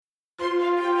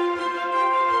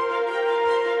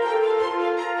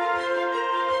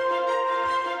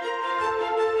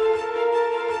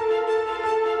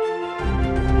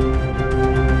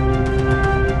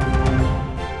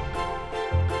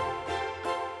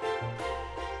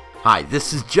Hi,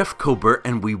 this is Jeff Kober,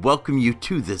 and we welcome you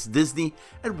to this Disney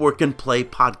at Work and Play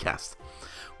podcast.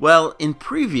 Well, in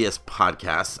previous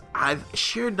podcasts, I've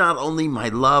shared not only my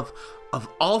love of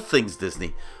all things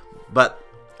Disney, but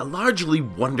a largely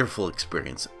wonderful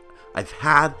experience I've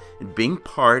had in being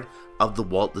part of the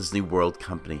Walt Disney World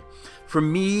Company. For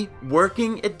me,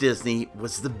 working at Disney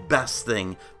was the best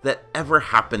thing that ever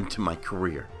happened to my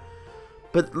career.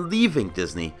 But leaving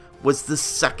Disney was the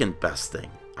second best thing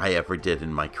I ever did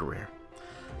in my career.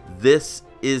 This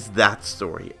is that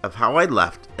story of how I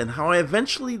left and how I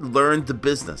eventually learned the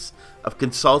business of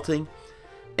consulting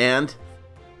and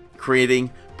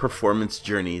creating Performance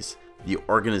Journeys, the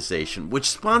organization which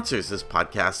sponsors this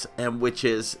podcast and which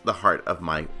is the heart of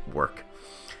my work.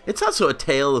 It's also a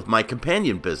tale of my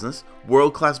companion business,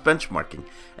 World Class Benchmarking,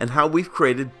 and how we've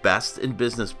created best in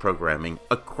business programming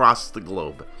across the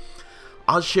globe.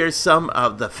 I'll share some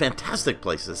of the fantastic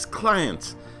places,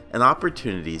 clients, and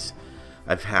opportunities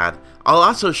I've had. I'll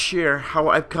also share how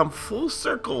I've come full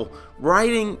circle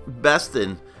writing best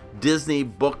in Disney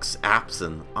books, apps,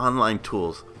 and online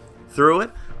tools. Through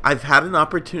it, I've had an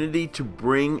opportunity to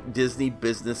bring Disney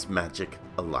business magic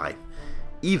alive,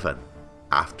 even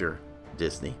after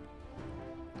Disney.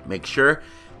 Make sure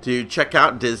to check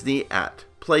out Disney at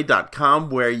play.com,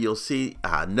 where you'll see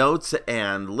notes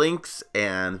and links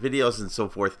and videos and so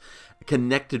forth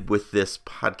connected with this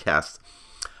podcast.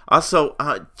 Also,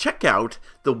 check out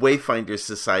the Wayfinder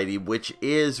Society, which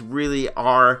is really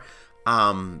our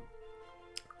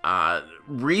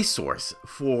resource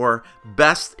for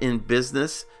best in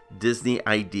business Disney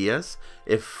ideas.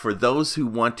 If for those who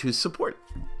want to support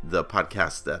the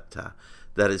podcast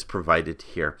that is provided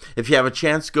here, if you have a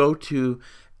chance, go to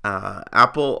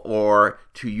Apple or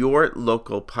to your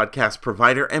local podcast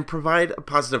provider and provide a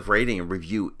positive rating and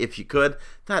review if you could.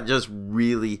 That just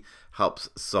really helps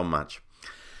so much.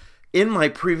 In my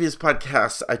previous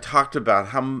podcasts, I talked about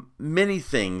how many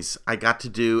things I got to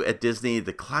do at Disney,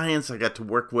 the clients I got to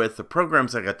work with, the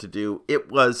programs I got to do.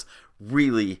 It was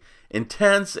really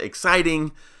intense,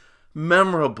 exciting,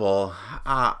 memorable,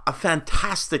 a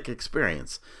fantastic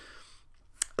experience.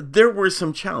 There were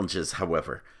some challenges,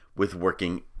 however, with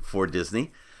working for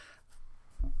Disney.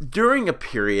 During a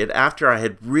period after I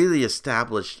had really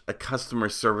established a customer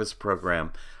service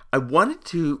program, I wanted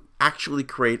to actually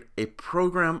create a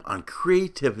program on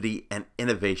creativity and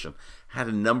innovation. I had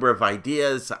a number of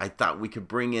ideas. I thought we could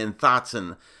bring in thoughts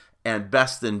and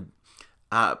best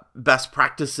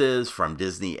practices from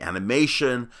Disney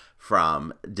Animation,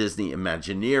 from Disney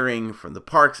Imagineering, from the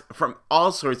parks, from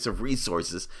all sorts of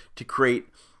resources to create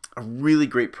a really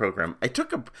great program. I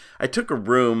took a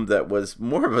room that was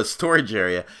more of a storage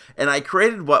area, and I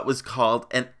created what was called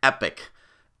an Epic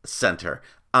Center.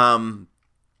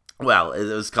 Well, it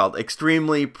was called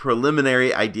Extremely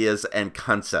Preliminary Ideas and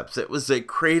Concepts. It was a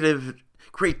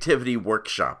creativity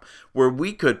workshop where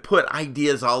we could put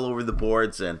ideas all over the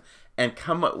boards and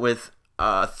come up with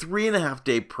a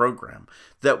 3.5-day program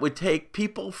that would take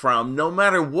people from no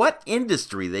matter what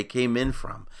industry they came in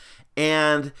from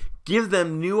and give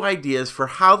them new ideas for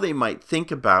how they might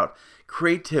think about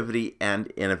creativity and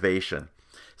innovation.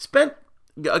 Spent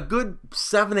a good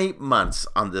 7-8 months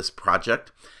on this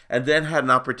project, and then had an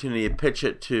opportunity to pitch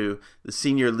it to the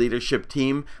senior leadership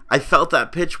team. I felt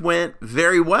that pitch went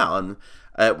very well, and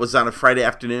it was on a Friday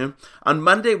afternoon. On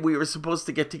Monday, we were supposed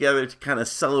to get together to kind of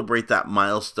celebrate that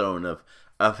milestone of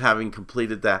having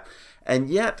completed that. And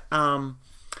yet, the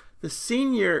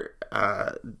senior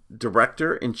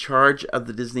director in charge of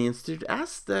the Disney Institute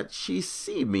asked that she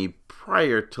see me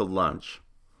prior to lunch.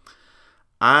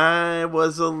 I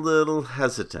was a little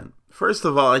hesitant. First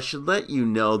of all, I should let you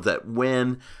know that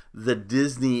when the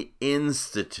Disney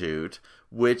Institute,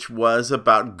 which was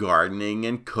about gardening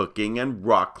and cooking and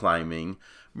rock climbing,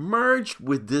 merged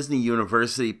with Disney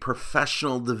University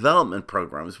Professional Development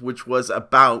Programs, which was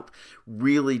about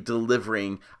really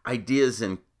delivering ideas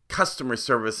in customer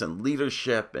service and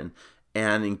leadership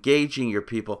and engaging your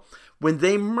people. When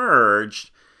they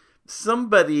merged,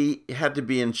 somebody had to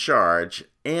be in charge,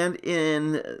 and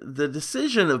in the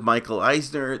decision of Michael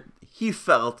Eisner, he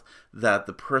felt that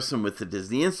the person with the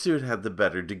Disney Institute had the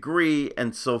better degree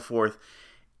and so forth.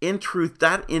 In truth,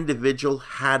 that individual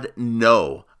had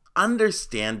no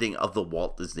understanding of the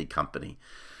Walt Disney Company.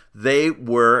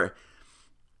 That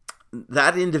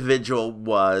individual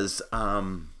was,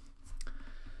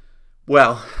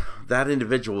 that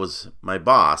individual was my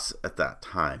boss at that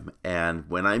time. And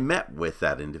when I met with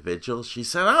that individual, she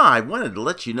said, I wanted to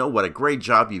let you know what a great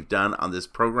job you've done on this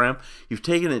program. You've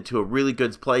taken it to a really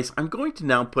good place. I'm going to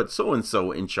now put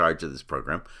so-and-so in charge of this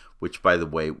program, which, by the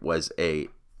way, was a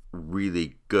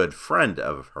really good friend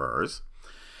of hers.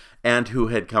 and who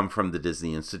had come from the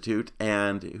Disney Institute,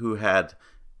 and who had,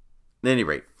 at any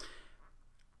rate.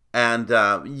 And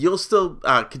you'll still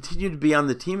continue to be on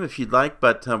the team if you'd like,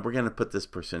 but we're going to put this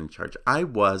person in charge. I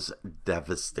was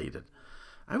devastated.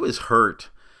 I was hurt.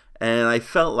 And I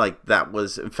felt like that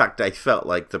was, in fact, I felt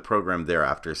like the program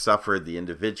thereafter suffered. The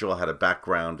individual had a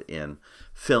background in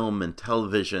film and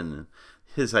television.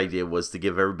 His idea was to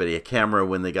give everybody a camera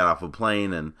when they got off a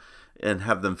plane and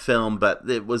have them film, but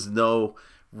it was no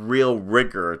real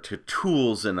rigor to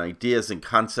tools and ideas and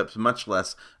concepts, much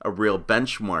less a real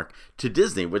benchmark to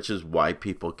Disney, which is why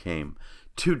people came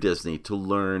to Disney to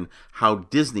learn how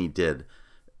Disney did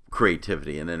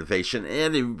creativity and innovation. At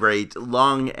any rate,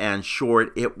 long and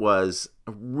short, it was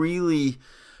a really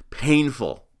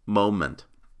painful moment.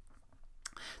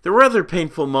 There were other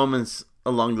painful moments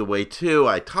along the way too.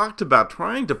 I talked about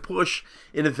trying to push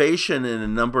innovation in a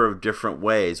number of different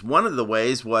ways. One of the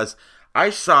ways was I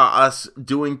saw us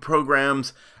doing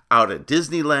programs out at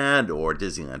Disneyland or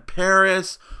Disneyland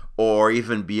Paris or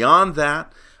even beyond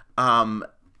that. In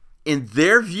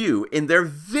their view, in their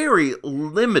very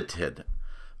limited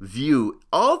view,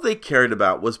 all they cared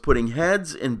about was putting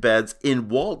heads in beds in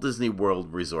Walt Disney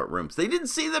World resort rooms. They didn't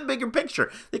see the bigger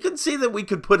picture. They couldn't see that we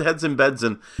could put heads in beds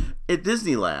at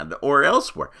Disneyland or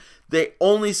elsewhere. They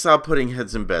only saw putting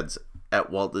heads in beds at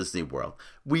Walt Disney World.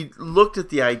 We looked at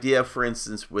the idea, for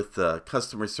instance, with the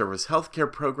customer service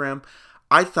healthcare program.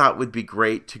 I thought would be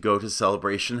great to go to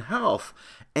Celebration Health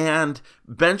and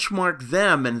benchmark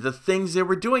them and the things they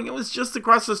were doing. It was just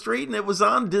across the street, and it was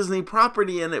on Disney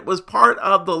property, and it was part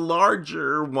of the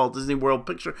larger Walt Disney World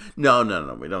picture. No,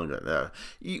 we don't go there.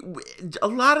 A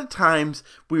lot of times,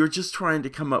 we were just trying to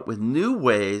come up with new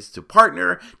ways to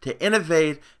partner, to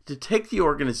innovate, to take the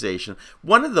organization.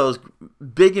 One of those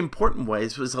big important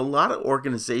ways was a lot of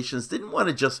organizations didn't want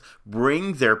to just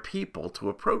bring their people to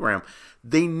a program.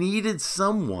 They needed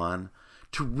someone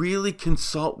to really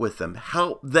consult with them,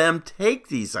 help them take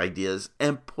these ideas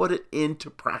and put it into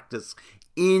practice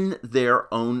in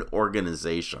their own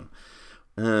organization.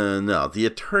 No, the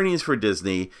attorneys for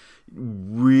Disney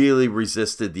really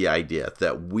resisted the idea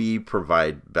that we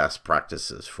provide best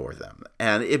practices for them.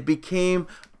 And it became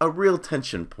a real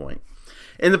tension point.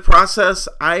 In the process,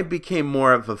 I became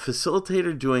more of a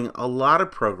facilitator, doing a lot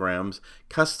of programs,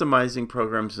 customizing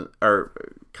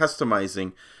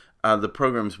the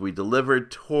programs we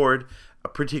delivered toward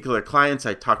particular clients.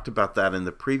 I talked about that in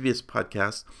the previous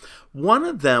podcast. One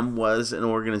of them was an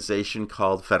organization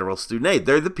called Federal Student Aid.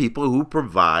 They're the people who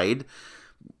provide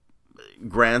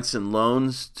grants and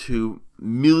loans to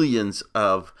millions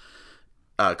of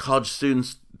college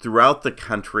students throughout the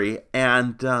country.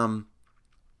 And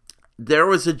there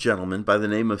was a gentleman by the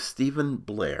name of Stephen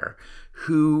Blair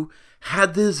who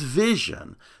had this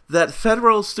vision that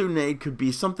Federal Student Aid could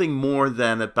be something more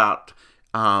than about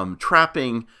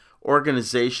trapping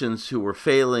organizations who were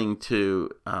failing to,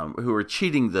 who were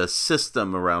cheating the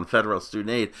system around Federal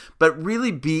Student Aid, but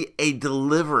really be a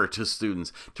deliverer to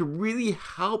students, to really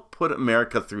help put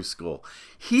America through school.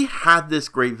 He had this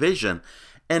great vision,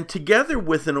 and together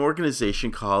with an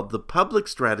organization called the Public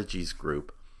Strategies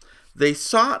Group, they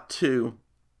sought to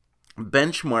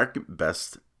benchmark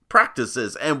best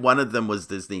practices, and one of them was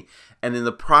Disney. And in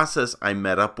the process, I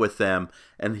met up with them,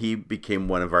 and he became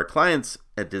one of our clients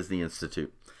at Disney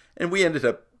Institute. And we ended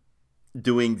up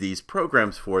doing these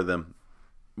programs for them.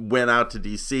 Went out to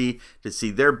DC to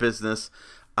see their business,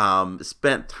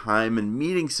 spent time in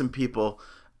meeting some people,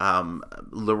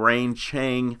 Lorraine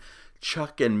Chang,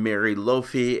 Chuck and Mary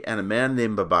Lofi, and a man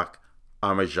named Babak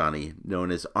Armajani,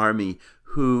 known as Army,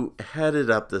 who headed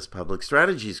up this Public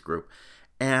Strategies Group.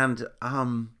 And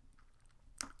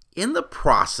in the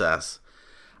process,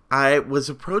 I was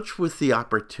approached with the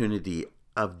opportunity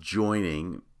of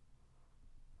joining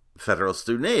Federal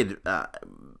Student Aid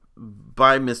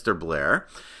by Mr. Blair.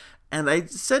 And I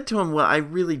said to him, well, I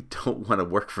really don't want to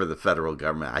work for the federal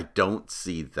government. I don't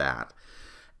see that.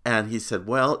 And he said,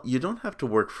 well, you don't have to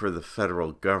work for the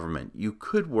federal government. You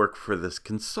could work for this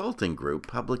consulting group,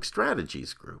 Public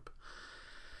Strategies Group.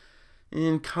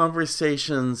 In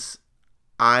conversations,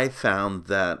 I found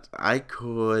that I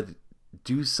could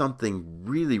do something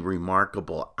really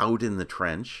remarkable out in the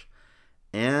trench.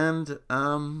 And,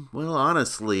 well,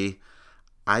 honestly,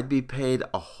 I'd be paid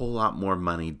a whole lot more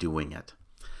money doing it.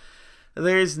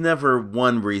 There's never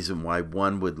one reason why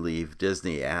one would leave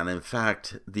Disney. And in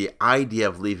fact, the idea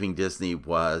of leaving Disney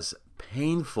was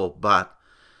painful, but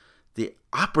the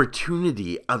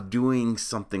opportunity of doing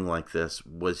something like this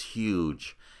was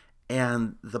huge.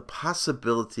 And the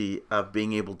possibility of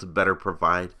being able to better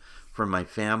provide for my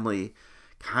family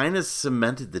kind of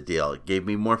cemented the deal. It gave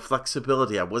me more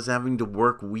flexibility. I wasn't having to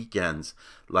work weekends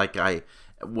like I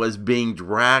was being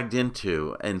dragged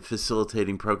into and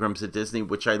facilitating programs at Disney,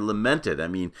 which I lamented. I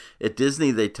mean, at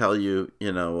Disney, they tell you,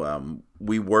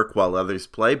 we work while others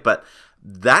play, but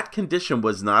that condition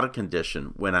was not a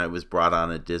condition when I was brought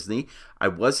on at Disney. I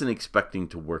wasn't expecting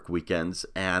to work weekends,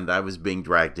 and I was being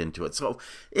dragged into it. So, at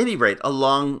any rate, a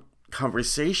long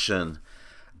conversation.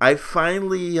 I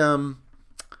finally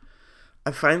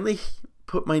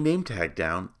put my name tag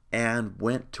down and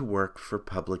went to work for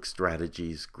Public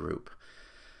Strategies Group.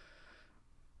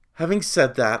 Having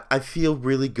said that, I feel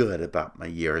really good about my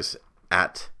years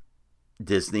at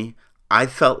Disney. I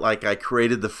felt like I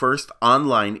created the first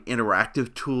online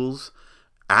interactive tools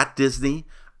at Disney.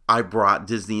 I brought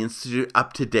Disney Institute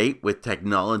up to date with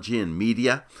technology and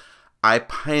media. I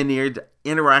pioneered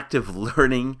interactive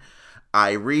learning.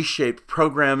 I reshaped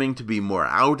programming to be more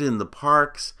out in the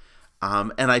parks.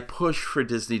 And I pushed for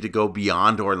Disney to go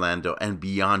beyond Orlando and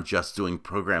beyond just doing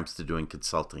programs to doing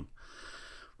consulting.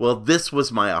 Well, this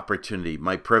was my opportunity,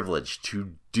 my privilege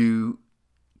to do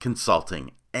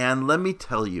consulting. And let me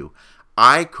tell you,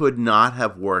 I could not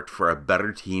have worked for a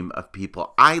better team of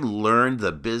people. I learned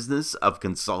the business of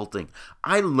consulting.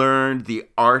 I learned the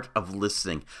art of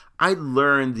listening. I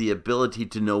learned the ability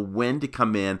to know when to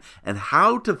come in and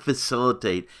how to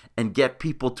facilitate and get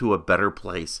people to a better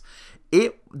place.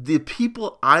 The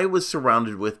people I was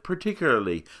surrounded with,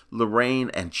 particularly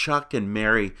Lorraine and Chuck and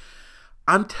Mary,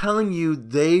 I'm telling you,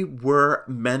 they were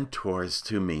mentors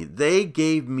to me. They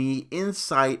gave me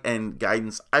insight and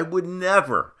guidance I would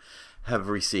never have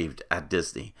received at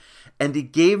Disney. And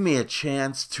it gave me a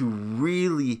chance to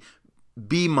really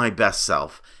be my best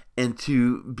self and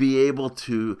to be able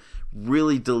to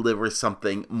really deliver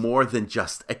something more than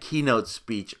just a keynote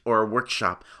speech or a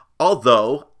workshop,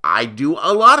 although I do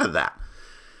a lot of that.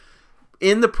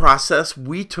 In the process,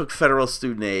 we took federal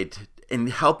student aid in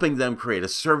helping them create a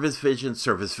service vision,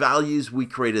 service values. We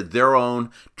created their own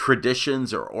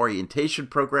traditions or orientation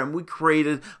program. We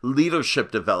created leadership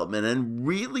development and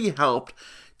really helped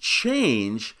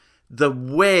change the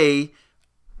way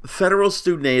federal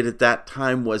student aid at that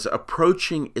time was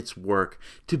approaching its work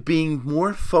to being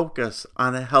more focused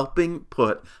on helping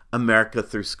put America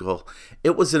through school.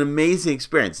 It was an amazing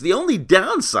experience. The only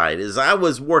downside is I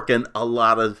was working a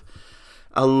lot of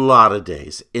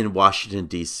days in Washington,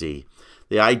 D.C.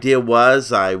 The idea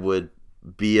was I would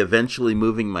be eventually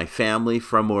moving my family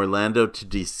from Orlando to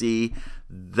D.C.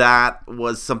 That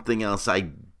was something else I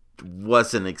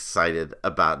wasn't excited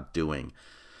about doing.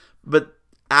 But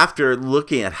after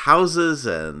looking at houses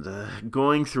and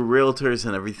going through realtors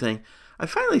and everything, I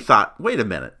finally thought, wait a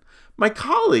minute. My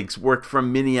colleagues worked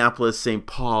from Minneapolis, St.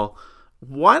 Paul.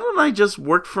 Why don't I just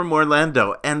work from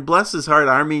Orlando? And bless his heart,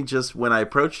 Army, just when I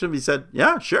approached him, he said,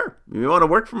 yeah, sure. You want to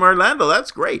work from Orlando?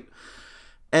 That's great.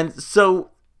 And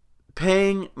so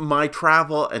paying my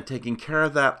travel and taking care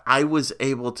of that, I was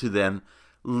able to then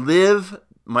live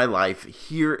my life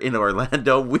here in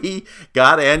Orlando. We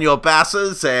got annual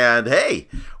passes and hey,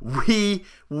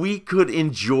 we could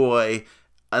enjoy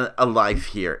a life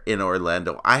here in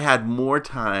Orlando. I had more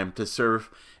time to serve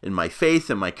in my faith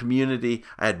and my community.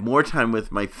 I had more time with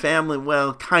my family.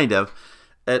 Well, kind of.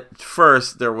 At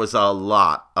first, there was a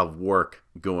lot of work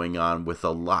going on with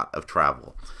a lot of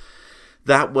travel.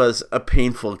 That was a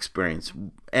painful experience.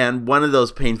 And one of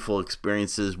those painful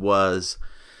experiences was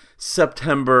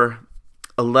September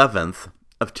 11th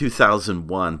of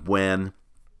 2001 when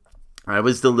I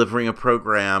was delivering a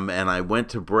program and I went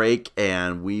to break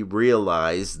and we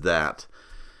realized that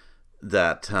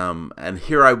and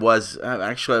here I was,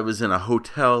 actually I was in a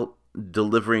hotel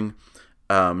delivering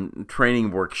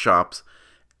training workshops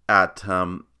at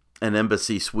an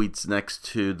Embassy Suites next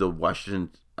to the Washington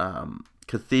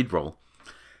Cathedral.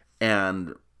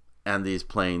 And these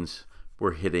planes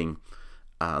were hitting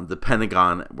the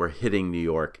Pentagon, were hitting New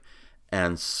York,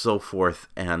 and so forth.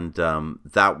 And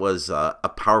that was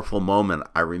a powerful moment.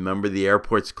 I remember the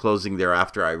airports closing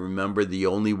thereafter. I remember the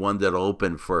only one that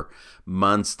opened for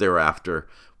months thereafter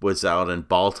was out in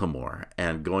Baltimore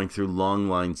and going through long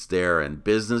lines there. And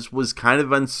business was kind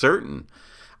of uncertain.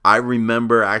 I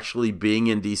remember actually being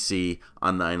in D.C.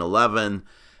 on 9/11.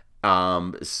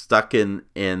 Stuck in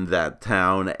that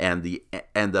town, and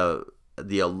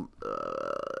the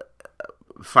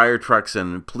fire trucks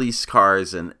and police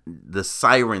cars and the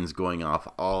sirens going off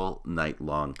all night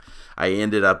long. I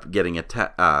ended up getting a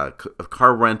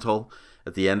car rental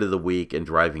at the end of the week and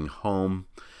driving home.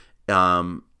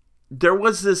 There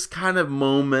was this kind of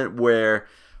moment where,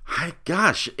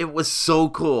 gosh, it was so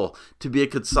cool to be a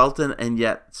consultant, and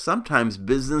yet sometimes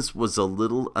business was a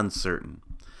little uncertain.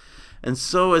 And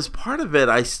so as part of it,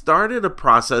 I started a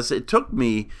process. It took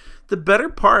me the better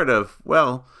part of,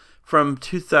 from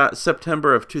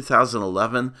September of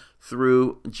 2011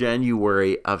 through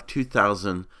January of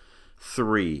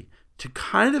 2003 to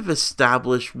kind of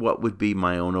establish what would be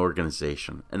my own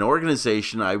organization. An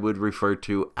organization I would refer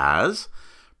to as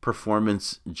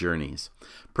Performance Journeys.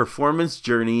 Performance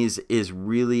Journeys is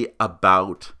really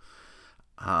about,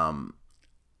 it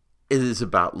is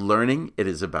about learning. It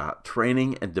is about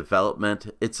training and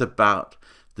development. It's about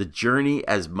the journey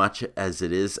as much as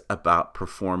it is about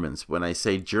performance. When I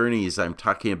say journeys, I'm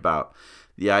talking about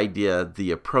the idea,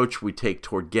 the approach we take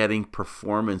toward getting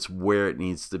performance where it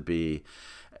needs to be,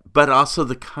 but also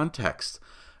the context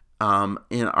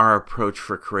in our approach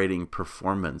for creating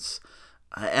performance.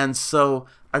 And so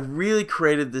I really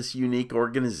created this unique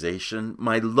organization.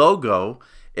 My logo,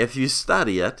 if you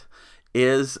study it,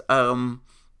 is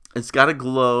it's got a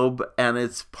globe, and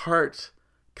it's part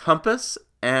compass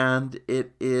and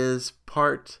it is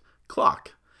part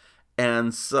clock.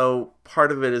 And so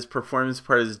part of it is performance,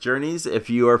 part is journeys. If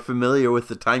you are familiar with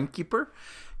the Timekeeper,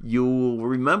 you will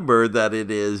remember that it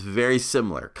is very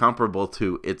similar, comparable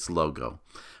to its logo,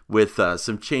 with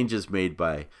some changes made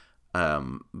by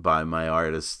my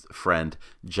artist friend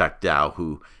Jack Dow,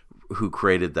 who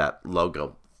created that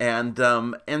logo. And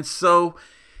so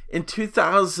in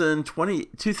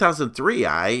 2003,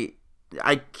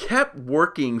 I kept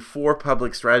working for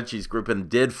Public Strategies Group, and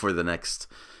did for the next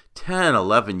 10,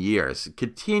 11 years,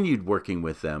 continued working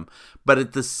with them. But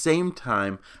at the same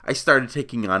time, I started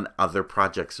taking on other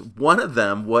projects. One of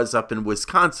them was up in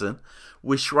Wisconsin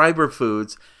with Schreiber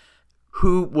Foods,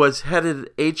 who was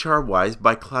headed HR-wise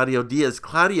by Claudio Diaz.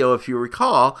 Claudio, if you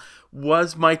recall,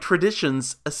 was my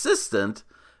traditions assistant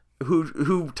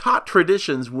who taught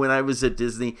traditions when I was at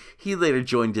Disney. He later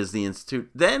joined Disney Institute.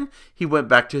 Then he went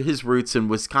back to his roots in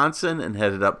Wisconsin and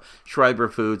headed up Schreiber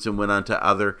Foods and went on to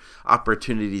other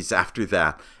opportunities after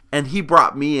that. And he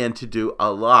brought me in to do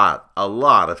a lot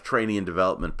of training and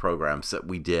development programs that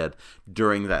we did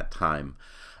during that time.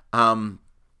 I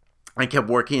kept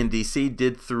working in D.C.,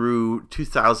 did through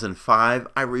 2005.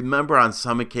 I remember on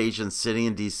some occasions sitting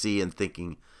in D.C. and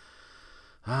thinking,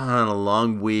 on a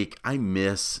long week, I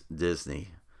miss Disney.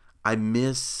 I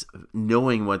miss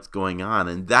knowing what's going on.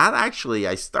 And that actually,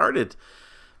 I started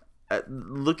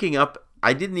looking up.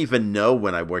 I didn't even know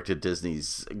when I worked at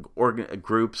Disney's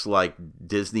groups like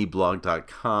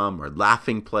DisneyBlog.com or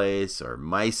Laughing Place or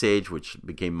Mice Age, which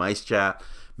became Mice Chat,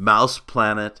 Mouse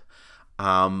Planet.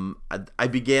 I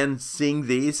began seeing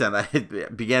these, and I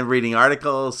began reading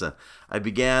articles, and I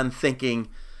began thinking,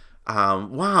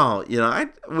 wow, I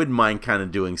wouldn't mind kind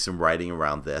of doing some writing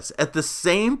around this. At the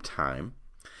same time,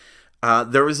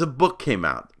 there was a book came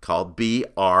out called Be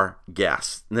Our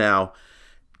Guest. Now,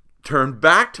 turn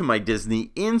back to my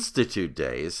Disney Institute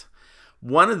days,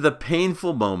 one of the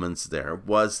painful moments there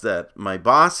was that my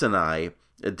boss and I,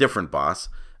 a different boss,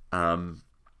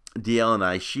 DL and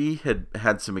I, she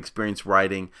had some experience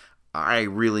writing. I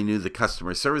really knew the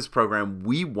customer service program.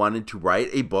 We wanted to write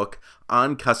a book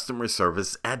on customer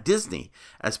service at Disney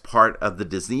as part of the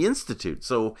Disney Institute.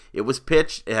 So it was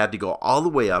pitched. It had to go all the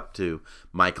way up to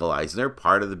Michael Eisner,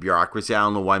 part of the bureaucracy. I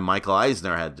don't know why Michael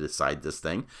Eisner had to decide this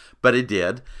thing, but it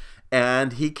did.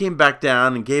 And he came back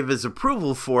down and gave his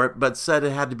approval for it, but said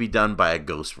it had to be done by a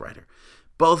ghostwriter.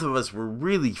 Both of us were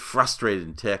really frustrated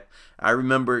and ticked. I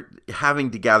remember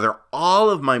having to gather all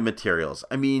of my materials.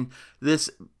 I mean, this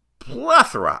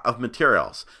plethora of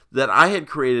materials that I had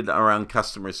created around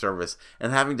customer service,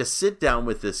 and having to sit down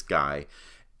with this guy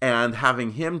and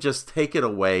having him just take it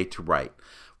away to write.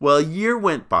 Well, a year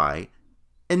went by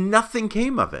and nothing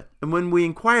came of it. And when we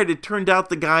inquired, it turned out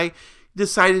the guy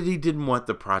decided he didn't want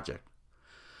the project.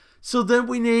 So then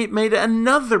we made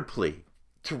another plea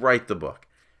to write the book.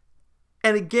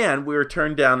 And again, we were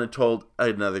turned down and told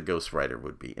another ghostwriter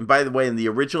would be. And by the way, in the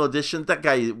original edition, that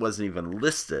guy wasn't even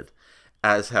listed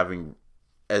as having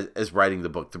as writing the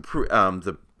book.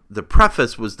 The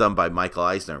preface was done by Michael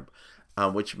Eisner,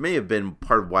 which may have been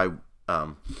part of why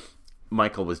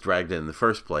Michael was dragged in the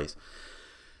first place.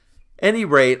 Any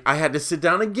rate, I had to sit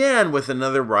down again with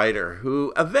another writer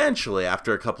who eventually,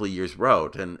 after a couple of years,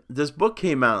 wrote. And this book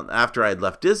came out after I had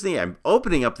left Disney. I'm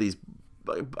opening up this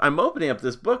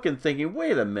book and thinking,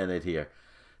 wait a minute here.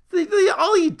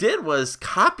 All he did was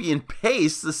copy and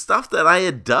paste the stuff that I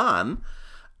had done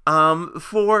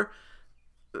for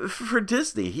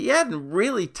Disney. He hadn't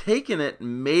really taken it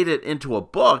and made it into a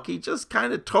book. He just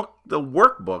kind of took the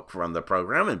workbook from the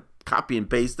program and copy and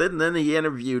pasted, and then he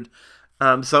interviewed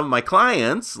some of my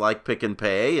clients like Pick and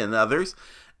Pay and others,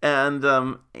 and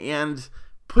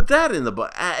put that in the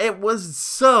book. It was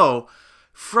so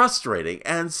frustrating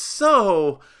and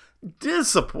so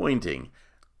disappointing.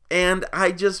 And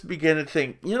I just began to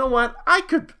think, you know what? I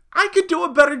could do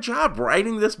a better job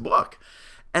writing this book.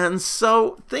 And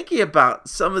so thinking about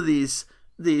some of these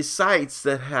sites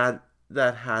that had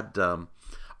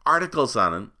articles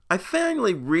on them, I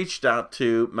finally reached out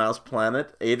to Mouse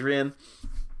Planet, Adrian,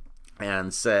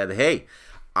 and said, hey,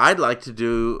 I'd like to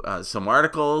do some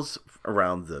articles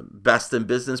around the best in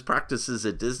business practices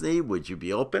at Disney. Would you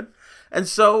be open? And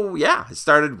so, yeah, I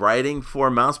started writing for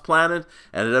Mouse Planet,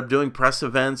 ended up doing press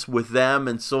events with them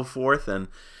and so forth. And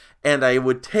I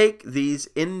would take these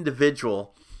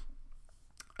individual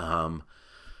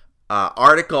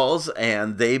articles,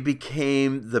 and they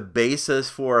became the basis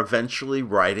for eventually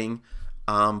writing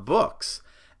books.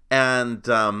 And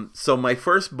so my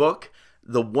first book,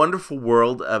 The Wonderful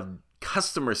World of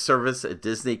Customer Service at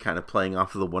Disney, kind of playing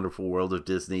off of The Wonderful World of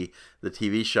Disney, the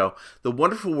TV show. The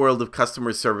Wonderful World of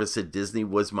Customer Service at Disney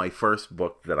was my first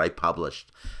book that I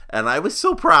published. And I was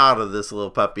so proud of this little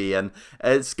puppy, and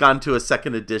it's gone to a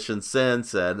second edition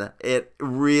since, and it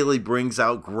really brings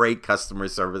out great customer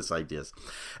service ideas.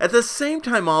 At the same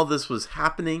time all this was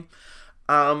happening,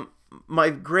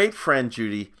 my great friend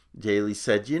Judy Daly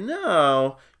said, you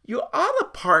ought to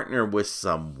partner with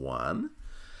someone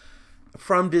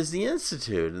from Disney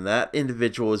Institute. And that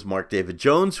individual was Mark David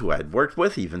Jones, who I'd worked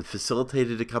with, even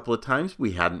facilitated a couple of times.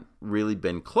 We hadn't really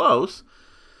been close,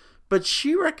 but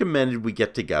she recommended we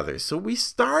get together. So we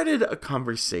started a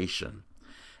conversation,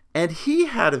 and he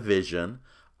had a vision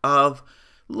of,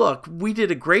 look, we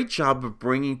did a great job of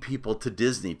bringing people to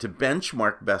Disney to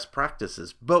benchmark best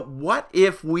practices, but what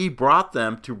if we brought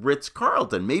them to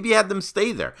Ritz-Carlton, maybe had them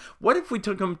stay there? What if we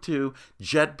took them to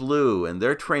JetBlue and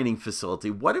their training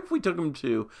facility? What if we took them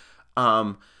to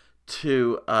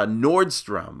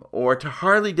Nordstrom, or to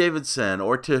Harley-Davidson,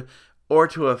 or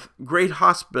to a great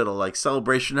hospital like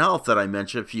Celebration Health that I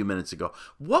mentioned a few minutes ago?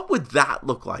 What would that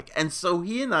look like? And so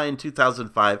he and I in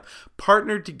 2005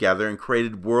 partnered together and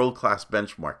created World Class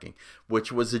Benchmarking,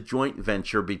 which was a joint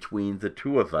venture between the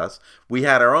two of us. We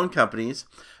had our own companies,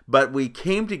 but we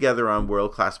came together on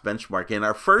World Class Benchmarking. And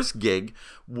our first gig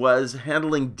was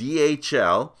handling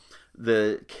DHL,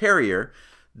 the carrier.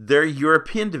 Their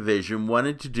European division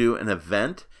wanted to do an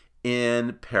event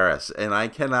in Paris, and I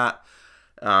cannot...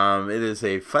 it is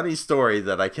a funny story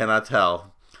that I cannot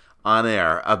tell on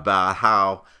air about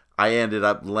how I ended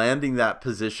up landing that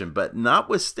position. But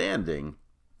notwithstanding,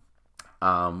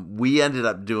 we ended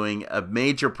up doing a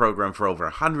major program for over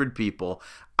 100 people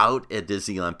out at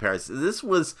Disneyland Paris. This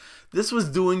was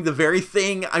doing the very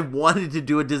thing I wanted to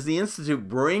do at Disney Institute,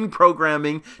 bring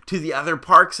programming to the other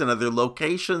parks and other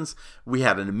locations. We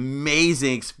had an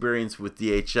amazing experience with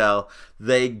DHL.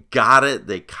 They got it.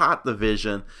 They caught the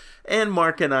vision. And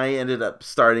Mark and I ended up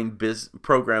starting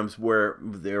programs where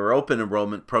they were open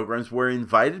enrollment programs where we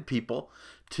invited people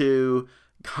to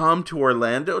come to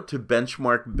Orlando to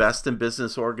benchmark best in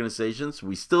business organizations.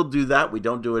 We still do that. We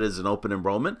don't do it as an open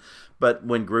enrollment, but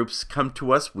when groups come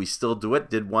to us, we still do it.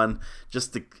 Did one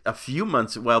just a few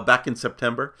months, back in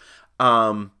September.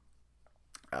 Kind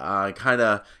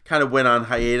of went on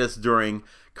hiatus during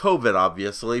COVID,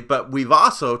 obviously, but we've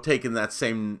also taken that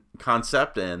same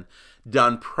concept and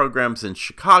done programs in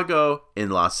Chicago,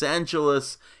 in Los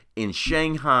Angeles, in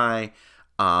Shanghai,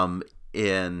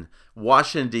 in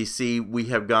Washington, D.C. We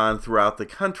have gone throughout the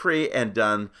country and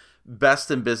done best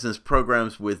in business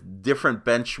programs with different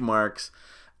benchmarks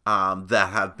that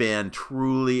have been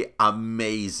truly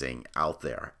amazing out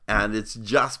there. And it's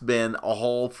just been a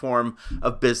whole form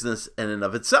of business in and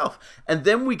of itself. And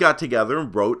then we got together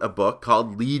and wrote a book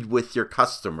called Lead with Your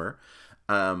Customer.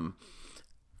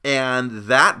 And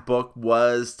that book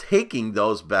was taking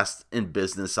those best in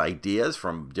business ideas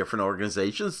from different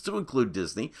organizations, to include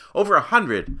Disney. Over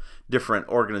 100 different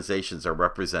organizations are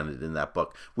represented in that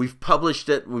book. We've published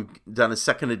it. We've done a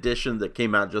second edition that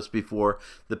came out just before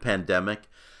the pandemic.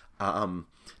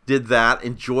 Did that,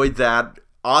 enjoyed that.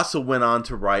 Also went on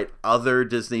to write other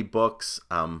Disney books,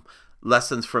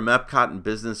 Lessons from Epcot and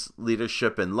Business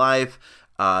Leadership in Life,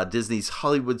 Disney's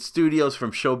Hollywood Studios,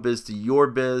 From Showbiz to Your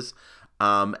Biz,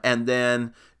 and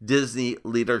then Disney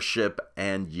Leadership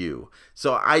and You.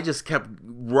 So I just kept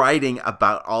writing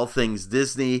about all things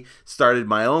Disney, started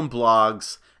my own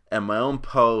blogs and my own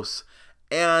posts,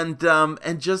 and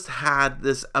just had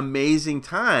this amazing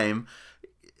time,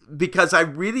 because I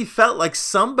really felt like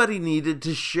somebody needed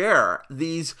to share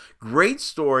these great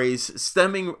stories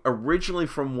stemming originally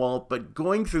from Walt, but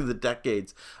going through the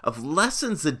decades of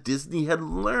lessons that Disney had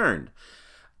learned.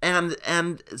 And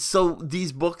so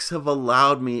these books have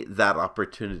allowed me that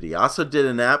opportunity. I also did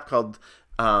an app called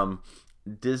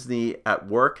Disney at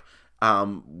Work.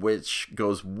 which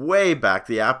goes way back.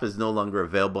 The app is no longer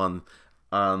available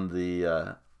on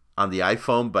the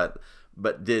iPhone, but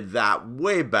did that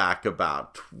way back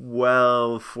about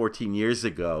 12, 14 years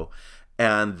ago.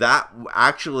 And that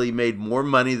actually made more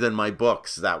money than my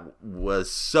books. That was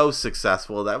so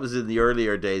successful. That was in the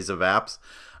earlier days of apps.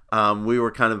 We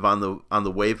were kind of on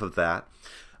the wave of that.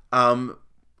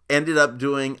 Ended up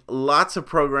doing lots of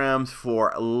programs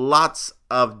for lots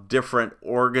of different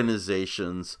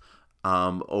organizations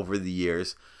over the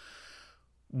years.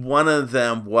 One of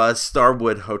them was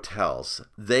Starwood Hotels.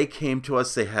 They came to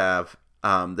us. They had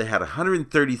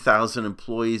 130,000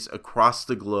 employees across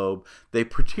the globe. They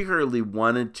particularly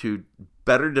wanted to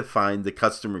better define the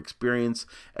customer experience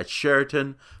at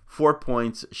Sheraton, Four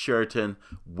Points, Sheraton,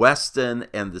 Westin,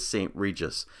 and the St.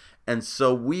 Regis. And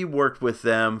so we worked with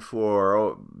them for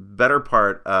a better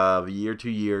part of a year, 2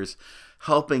 years,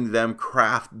 helping them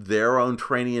craft their own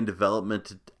training and development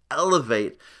to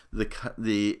elevate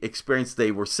the experience.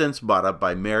 They were since bought up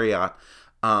by Marriott.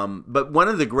 But one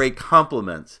of the great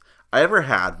compliments I ever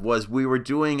had was we were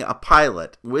doing a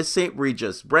pilot with St.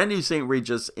 Regis, brand new St.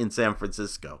 Regis in San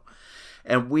Francisco.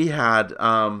 And we had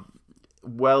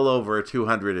well over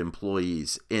 200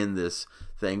 employees in this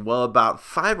thing. Well, about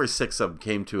 5 or 6 of them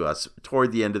came to us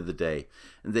toward the end of the day.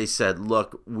 And they said,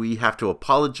 look, we have to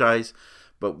apologize,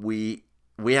 but we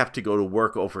have to go to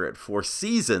work over at Four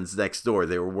Seasons next door.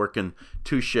 They were working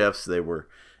 2 shifts. They were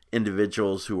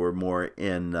individuals who were more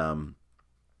in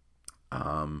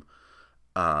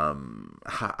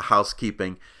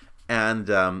housekeeping, and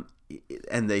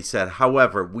they said,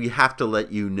 however, we have to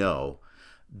let you know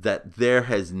that there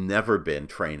has never been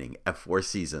training at Four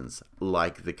Seasons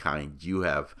like the kind you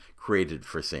have created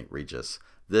for St. Regis.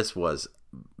 This was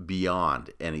beyond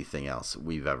anything else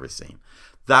we've ever seen.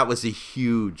 That was a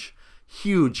huge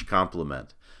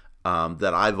compliment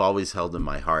that I've always held in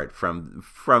my heart from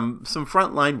some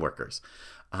frontline workers.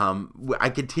 I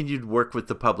continued to work with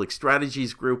the Public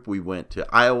Strategies Group. We went to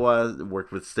Iowa,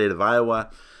 worked with the state of Iowa,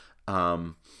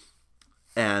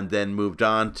 and then moved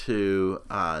on to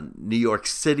New York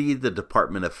City, the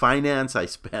Department of Finance. I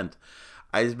spent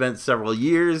several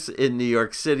years in New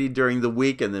York City during the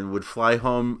week and then would fly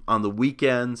home on the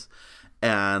weekends.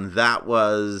 And that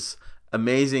was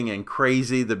amazing and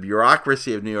crazy, the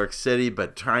bureaucracy of New York City,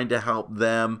 but trying to help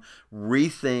them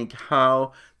rethink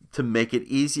how to make it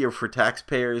easier for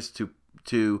taxpayers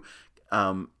to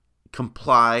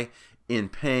comply in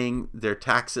paying their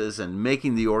taxes and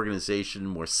making the organization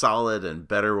more solid and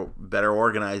better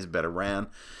organized, better ran.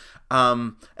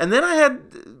 And then I had,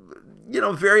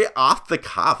 very off the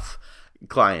cuff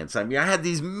clients. I mean, I had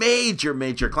these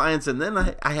major clients, and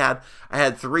then I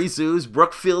had 3 zoos.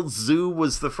 Brookfield Zoo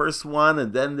was the first one,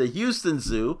 and then the Houston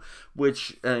Zoo,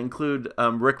 which include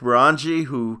Rick Morangi,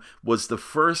 who was the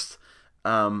first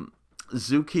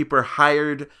zookeeper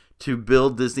hired to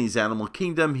build Disney's Animal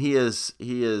Kingdom. He is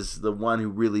the one who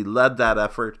really led that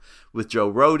effort with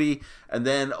Joe Rohde. And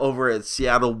then over at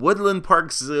Seattle Woodland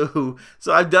Park Zoo.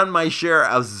 So I've done my share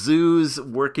of zoos,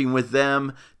 working with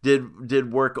them.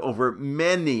 Did work over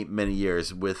many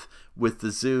years with the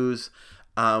zoos.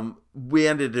 We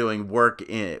ended doing work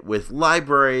with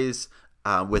libraries,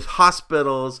 with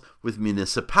hospitals, with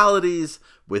municipalities,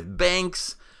 with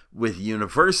banks, with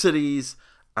universities,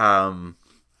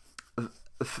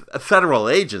 federal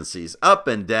agencies up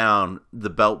and down the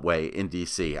Beltway in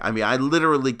D.C. I mean, I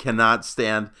literally cannot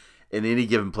stand in any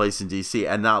given place in D.C.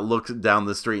 and not look down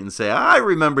the street and say, I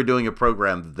remember doing a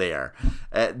program there.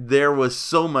 There was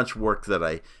so much work that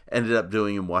I ended up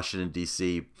doing in Washington,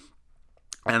 D.C.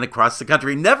 and across the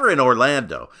country, never in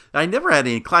Orlando. I never had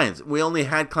any clients. We only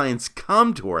had clients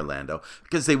come to Orlando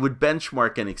because they would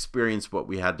benchmark and experience what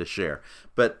we had to share.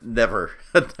 But never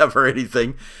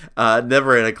anything,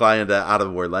 never in a client out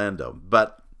of Orlando.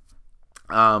 But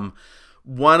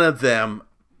one of them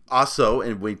also,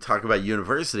 and we talk about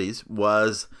universities,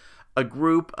 was a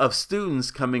group of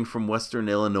students coming from Western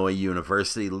Illinois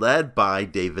University led by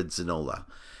David Zanola.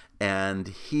 And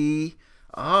he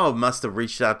must have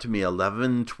reached out to me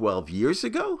 11, 12 years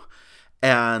ago.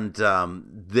 And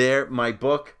my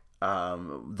book,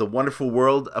 The Wonderful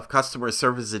World of Customer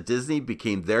Service at Disney,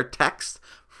 became their text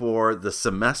for the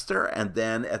semester. And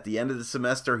then at the end of the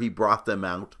semester, he brought them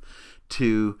out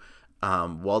to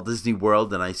Walt Disney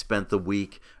World, and I spent the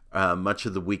week, much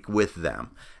of the week with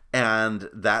them. And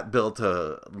that built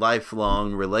a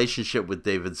lifelong relationship with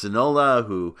David Zanola,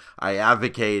 who I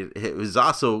advocate, who's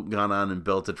also gone on and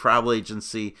built a travel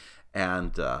agency.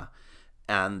 And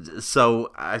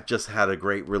so I've just had a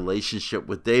great relationship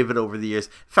with David over the years.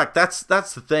 In fact, that's the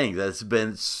thing that's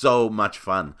been so much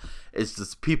fun. It's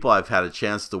just people I've had a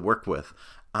chance to work with.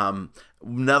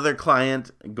 Another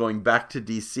client, going back to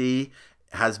DC,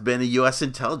 has been a U.S.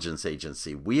 intelligence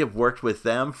agency. We have worked with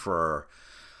them for,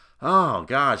 oh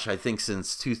gosh, I think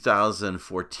since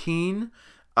 2014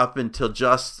 up until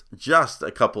just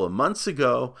a couple of months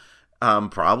ago.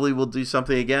 Probably will do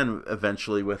something again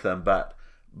eventually with them, but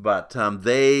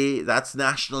that's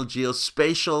National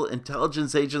Geospatial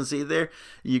Intelligence Agency. There,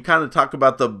 you kind of talk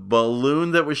about the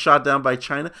balloon that was shot down by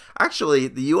China. Actually,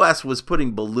 the U.S. was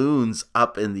putting balloons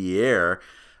up in the air,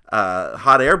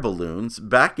 hot air balloons,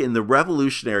 back in the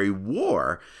Revolutionary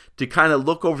War to kind of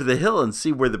look over the hill and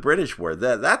see where the British were.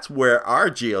 That's where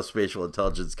our geospatial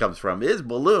intelligence comes from, is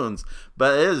balloons,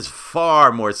 but it is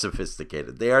far more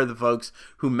sophisticated. They are the folks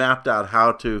who mapped out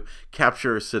how to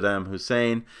capture Saddam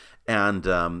Hussein, and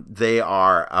they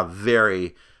are a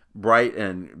very bright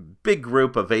and big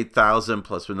group of 8,000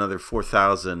 plus another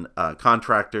 4,000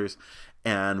 contractors,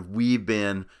 and we've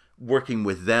been working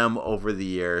with them over the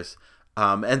years.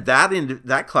 And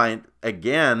that client,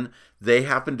 again, they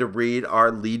happened to read our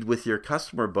Lead with Your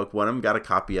Customer book. One of them got a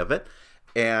copy of it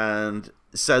and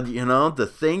said,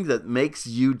 the thing that makes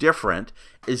you different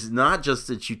is not just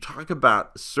that you talk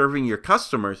about serving your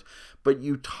customers, but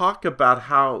you talk about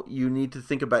how you need to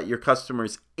think about your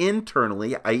customers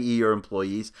internally, i.e. your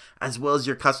employees, as well as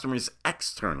your customers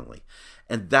externally.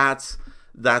 And that's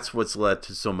what's led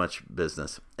to so much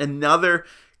business. Another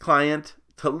client,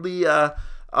 Talia.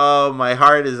 Oh, my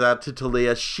heart is out to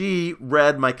Talia. She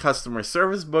read my customer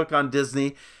service book on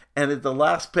Disney, and at the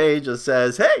last page it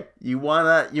says, "Hey, you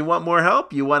want more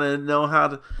help? You want to know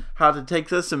how to take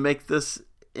this and make this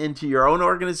into your own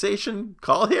organization?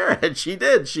 Call here." And she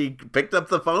did. She picked up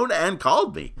the phone and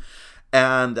called me,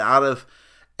 and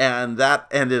that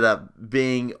ended up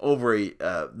being over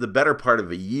the better part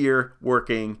of a year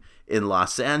working in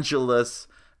Los Angeles,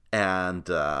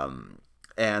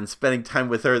 and spending time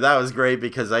with her. That was great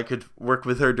because I could work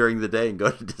with her during the day and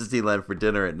go to Disneyland for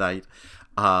dinner at night.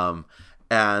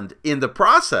 And in the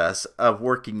process of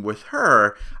working with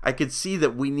her, I could see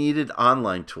that we needed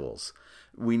online tools.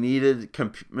 We needed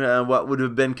what would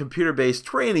have been computer-based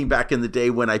training back in the day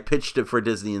when I pitched it for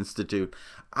Disney Institute.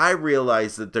 I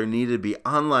realized that there needed to be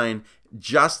online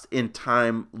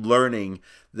just-in-time learning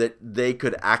that they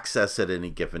could access at any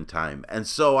given time. And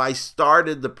so I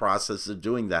started the process of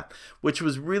doing that, which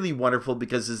was really wonderful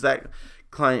because as that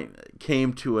client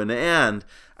came to an end,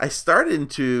 I started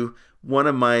into one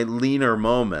of my leaner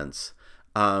moments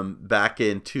back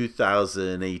in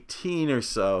 2018 or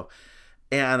so.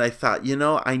 And I thought,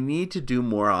 I need to do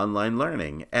more online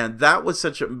learning. And that was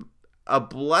such a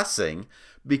blessing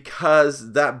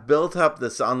because that built up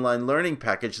this online learning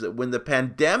package that when the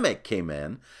pandemic came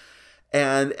in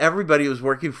and everybody was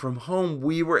working from home,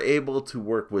 we were able to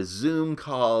work with Zoom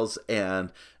calls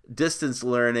and distance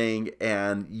learning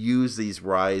and use these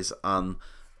Rise on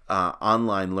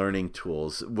online learning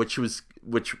tools, which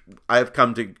I've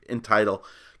come to entitle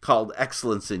called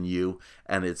Excellence in You,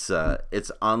 and it's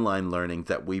online learning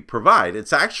that we provide.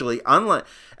 It's actually online.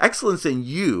 Excellence in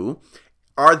You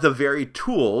are the very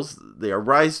tools, they are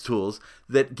Rise tools,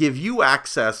 that give you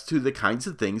access to the kinds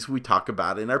of things we talk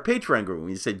about in our Patreon group. When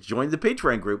you say join the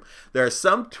Patreon group, there are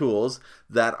some tools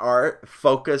that are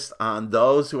focused on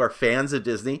those who are fans of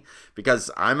Disney,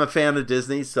 because I'm a fan of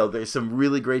Disney, so there's some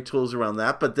really great tools around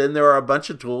that. But then there are a bunch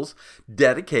of tools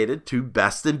dedicated to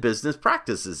best in business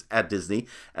practices at Disney,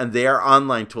 and they are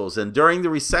online tools. And during the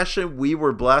recession, we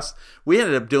were blessed. We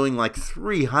ended up doing like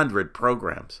 300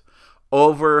 programs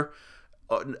over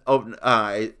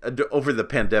the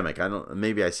pandemic.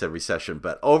 Maybe I said recession,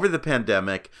 but over the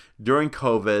pandemic, during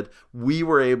COVID, we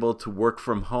were able to work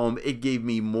from home. It gave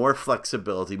me more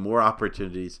flexibility, more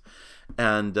opportunities,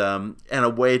 and a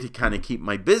way to kind of keep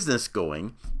my business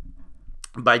going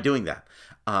by doing that.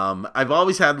 I've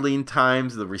always had lean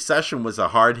times. The recession was a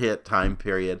hard hit time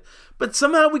period, but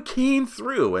somehow we came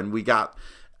through and we got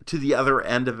to the other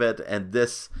end of it. And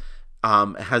this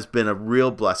has been a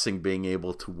real blessing, being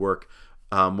able to work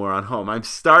more on home. I've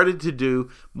started to do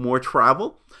more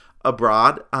travel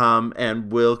abroad, and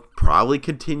will probably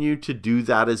continue to do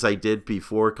that as I did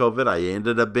before COVID. I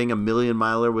ended up being a million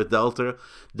miler with Delta,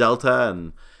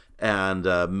 and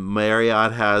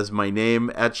Marriott has my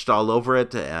name etched all over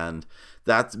it, and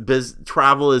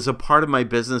travel is a part of my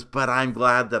business. But I'm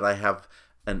glad that I have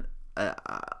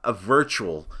a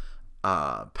virtual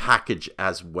package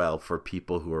as well for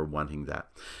people who are wanting that.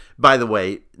 By the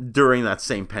way, during that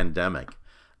same pandemic,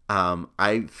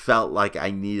 I felt like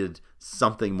I needed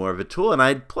something more of a tool, and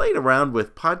I'd played around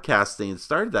with podcasting and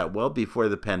started that well before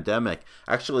the pandemic,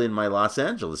 actually in my Los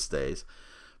Angeles days,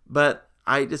 but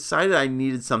I decided I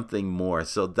needed something more.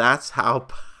 So that's how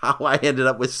how I ended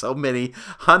up with so many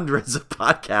hundreds of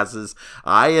podcasts.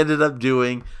 I ended up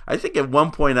doing, I think at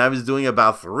one point I was doing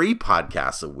about 3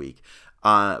 podcasts a week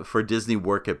for Disney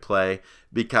Work at Play,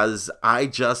 because I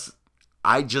just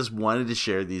wanted to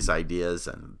share these ideas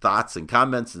and thoughts and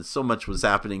comments, and so much was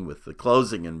happening with the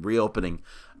closing and reopening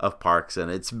of parks,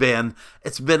 and it's been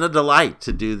a delight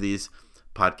to do these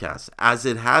podcasts, as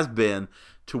it has been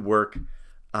to work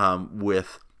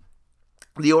with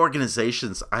the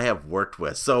organizations I have worked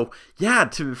with. So yeah,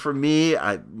 for me,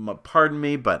 pardon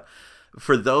me, but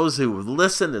for those who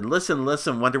listen,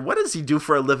 wonder, what does he do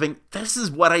for a living? This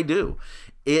is what I do.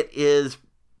 It is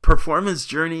Performance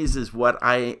Journeys is what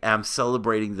I am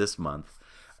celebrating this month.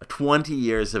 20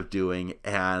 years of doing,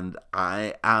 and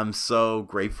I am so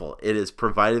grateful. It has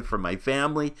provided for my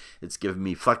family. It's given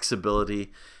me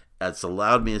flexibility. It's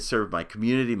allowed me to serve my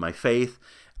community, my faith.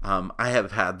 I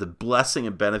have had the blessing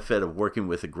and benefit of working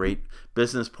with a great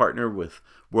business partner with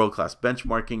world-class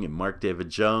benchmarking and Mark David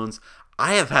Jones.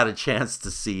 I have had a chance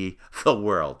to see the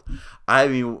world. I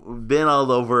mean, been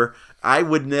all over. I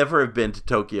would never have been to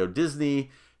Tokyo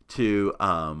Disney, to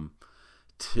Hong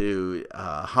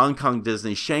Kong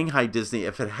Disney, Shanghai Disney,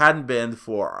 if it hadn't been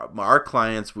for our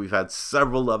clients. We've had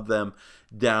several of them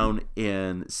down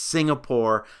in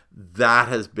Singapore. That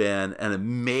has been an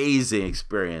amazing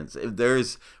experience. If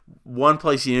there's one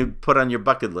place you need to put on your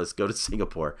bucket list, go to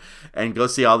Singapore and go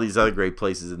see all these other great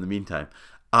places in the meantime.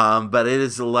 But it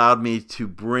has allowed me to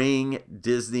bring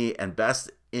Disney and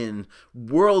best in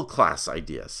world-class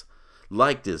ideas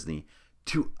like Disney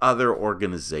to other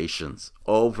organizations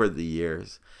over the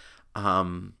years.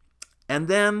 And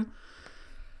then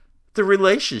the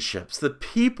relationships, the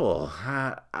people,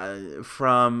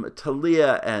 from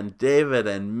Talia and David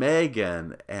and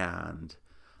Megan and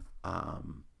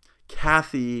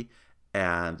Kathy,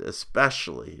 and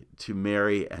especially to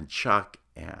Mary and Chuck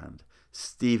and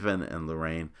Stephen and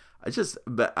Lorraine,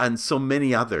 and so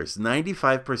many others.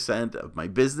 95% of my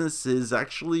business is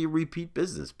actually repeat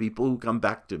business, people who come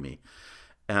back to me.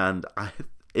 And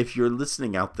if you're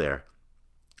listening out there,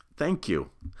 thank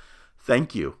you.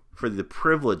 Thank you for the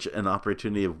privilege and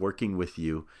opportunity of working with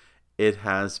you. It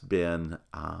has been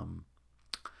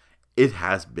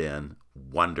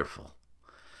wonderful.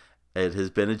 It has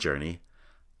been a journey,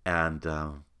 and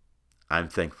I'm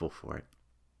thankful for it.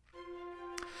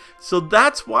 So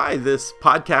that's why this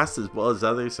podcast, as well as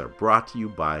others, are brought to you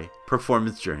by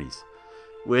Performance Journeys,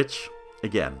 which,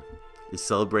 again, is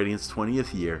celebrating its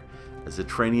 20th year as a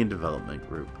training and development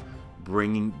group,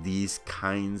 bringing these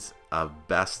kinds of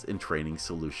best in training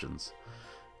solutions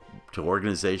to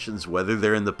organizations, whether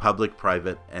they're in the public,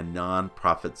 private, and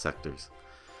non-profit sectors.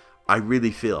 I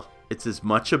really feel it's as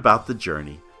much about the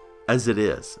journey as it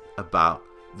is about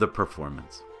the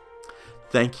performance.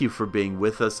 Thank you for being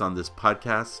with us on this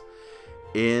podcast.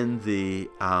 In the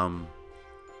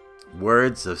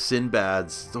words of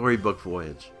Sinbad's storybook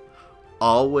voyage,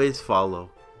 always follow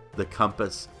the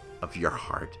compass of your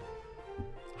heart.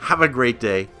 Have a great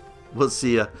day. We'll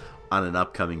see you on an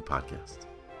upcoming podcast.